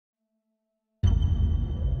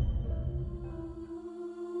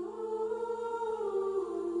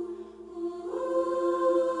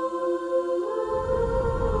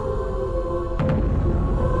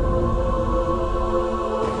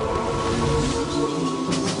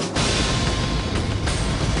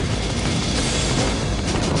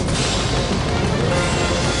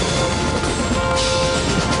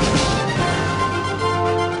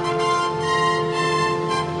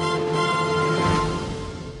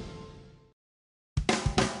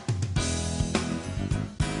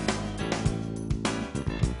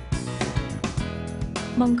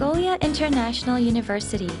Mongolia International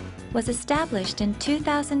University was established in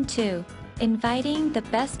 2002, inviting the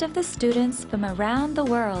best of the students from around the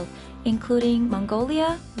world, including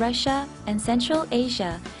Mongolia, Russia, and Central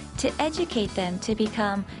Asia, to educate them to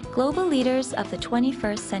become global leaders of the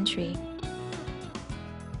 21st century.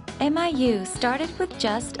 MIU started with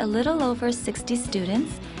just a little over 60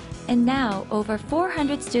 students, and now over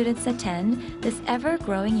 400 students attend this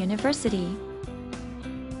ever-growing university.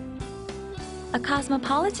 A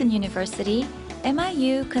cosmopolitan university,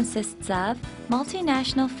 MIU consists of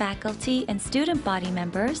multinational faculty and student body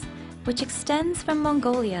members, which extends from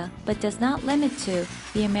Mongolia but does not limit to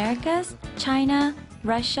the Americas, China,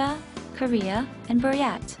 Russia, Korea, and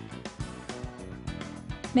Buryat.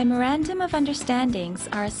 Memorandum of Understandings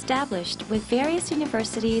are established with various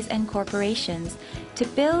universities and corporations to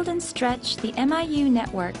build and stretch the MIU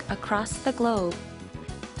network across the globe.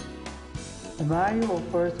 MIU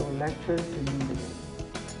offers all lectures in English.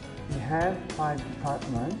 We have 5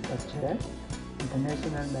 departments such as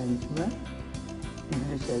International Management,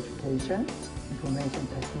 English Education, Information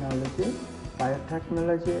Technology,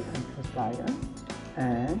 Biotechnology and Science,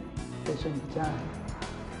 and Fashion Design.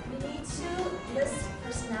 We need to list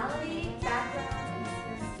personality, background,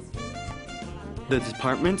 The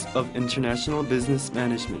Department of International Business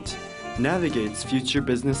Management navigates future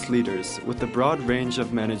business leaders with a broad range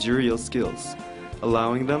of managerial skills,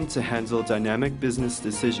 allowing them to handle dynamic business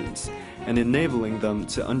decisions and enabling them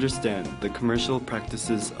to understand the commercial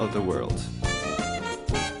practices of the world.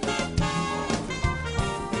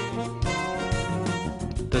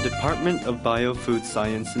 The Department of Biofood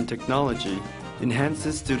Science and Technology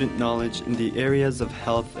enhances student knowledge in the areas of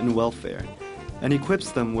health and welfare and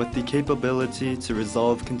equips them with the capability to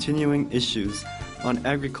resolve continuing issues on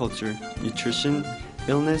agriculture, nutrition,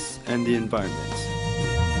 illness, and the environment.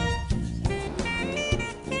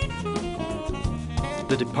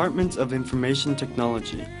 The Department of Information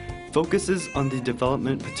Technology focuses on the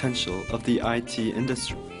development potential of the IT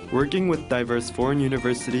industry. Working with diverse foreign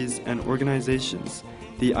universities and organizations,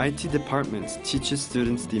 the IT department teaches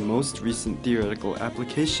students the most recent theoretical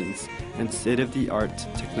applications and state-of-the-art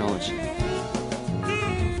technology.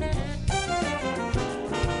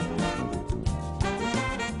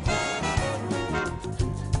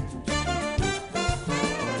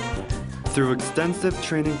 Through extensive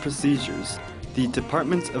training procedures, the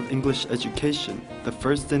Department of English Education, the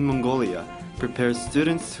first in Mongolia, prepares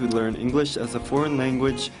students who learn English as a foreign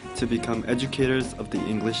language to become educators of the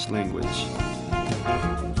English language.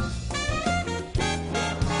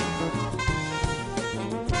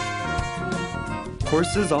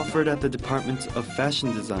 Courses offered at the Department of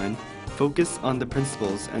Fashion Design focus on the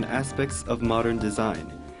principles and aspects of modern design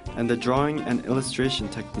and the drawing and illustration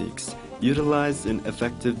techniques utilized in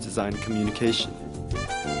effective design communication.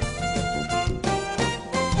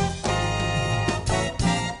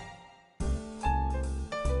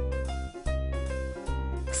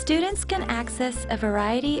 Students can access a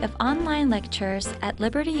variety of online lectures at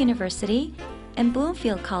Liberty University and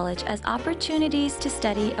Bloomfield College as opportunities to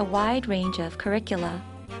study a wide range of curricula.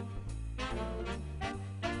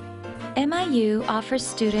 MIU offers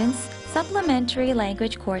students supplementary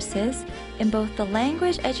language courses in both the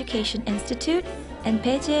Language Education Institute and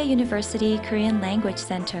Peje University Korean Language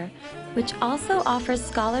Center, which also offers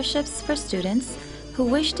scholarships for students who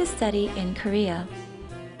wish to study in Korea.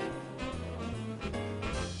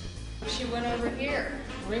 She went over here.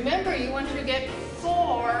 Remember, you wanted to get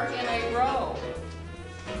 4 in a row.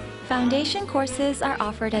 Foundation courses are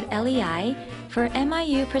offered at LEI for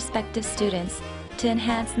MIU prospective students to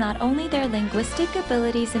enhance not only their linguistic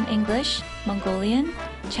abilities in English, Mongolian,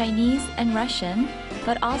 Chinese, and Russian,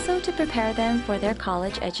 but also to prepare them for their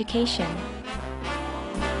college education.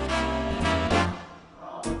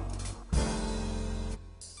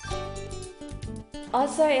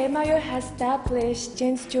 Also, MIU has established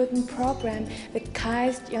Gen student program with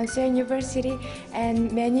KAIST, Yonsei University,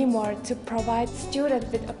 and many more to provide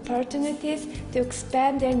students with opportunities to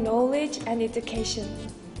expand their knowledge and education.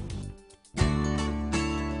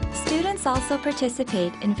 Students also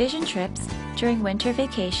participate in vision trips during winter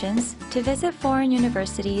vacations to visit foreign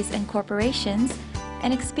universities and corporations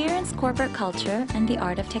and experience corporate culture and the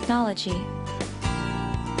art of technology.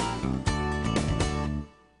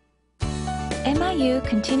 MIU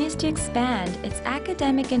continues to expand its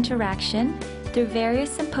academic interaction through various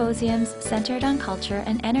symposiums centered on culture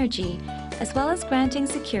and energy, as well as granting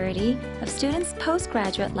security of students'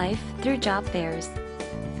 postgraduate life through job fairs.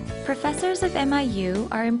 Professors of MIU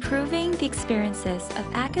are improving the experiences of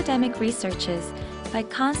academic researches by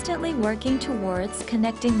constantly working towards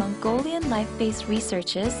connecting Mongolian life-based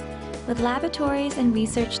researches with laboratories and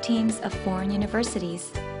research teams of foreign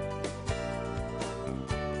universities.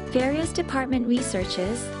 Various department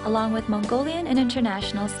researches, along with Mongolian and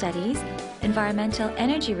international studies, environmental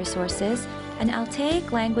energy resources, and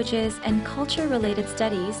Altaic languages and culture-related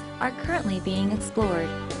studies are currently being explored.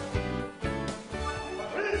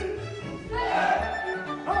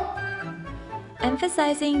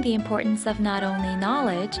 Emphasizing the importance of not only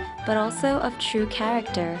knowledge, but also of true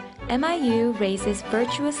character, MIU raises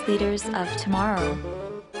virtuous leaders of tomorrow.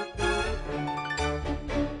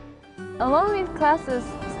 Along with classes,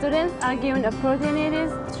 students are given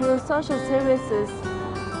opportunities through social services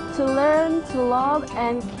to learn to love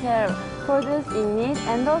and care for those in need,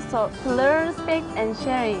 and also to learn respect and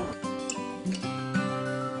sharing.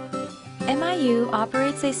 MIU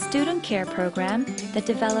operates a student care program that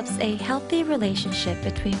develops a healthy relationship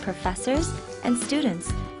between professors and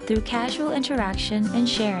students through casual interaction and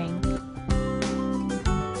sharing.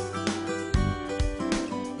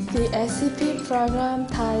 The SCP program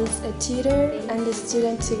ties a tutor and the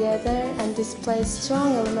student together and displays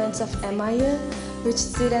strong elements of MIU, which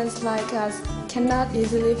students like us cannot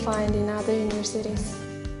easily find in other universities.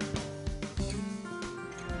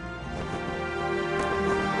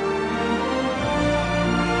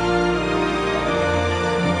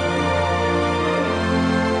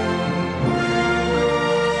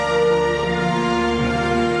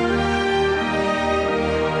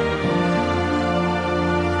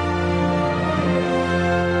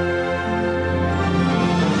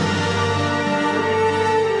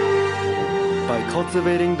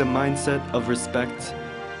 Cultivating the mindset of respect,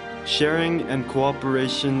 sharing, and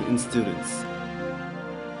cooperation in students.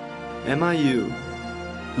 MIU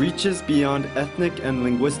reaches beyond ethnic and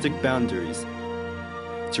linguistic boundaries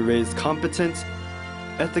to raise competent,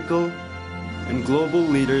 ethical, and global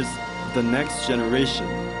leaders of the next generation.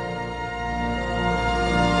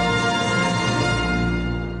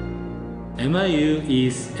 MIU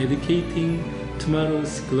is educating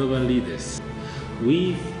tomorrow's global leaders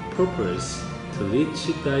with purpose to reach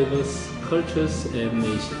diverse cultures and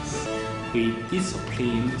nations. We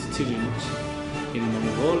discipline students in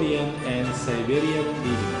Mongolian and Siberian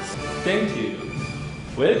regions. Thank you.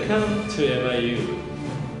 Welcome to MIU.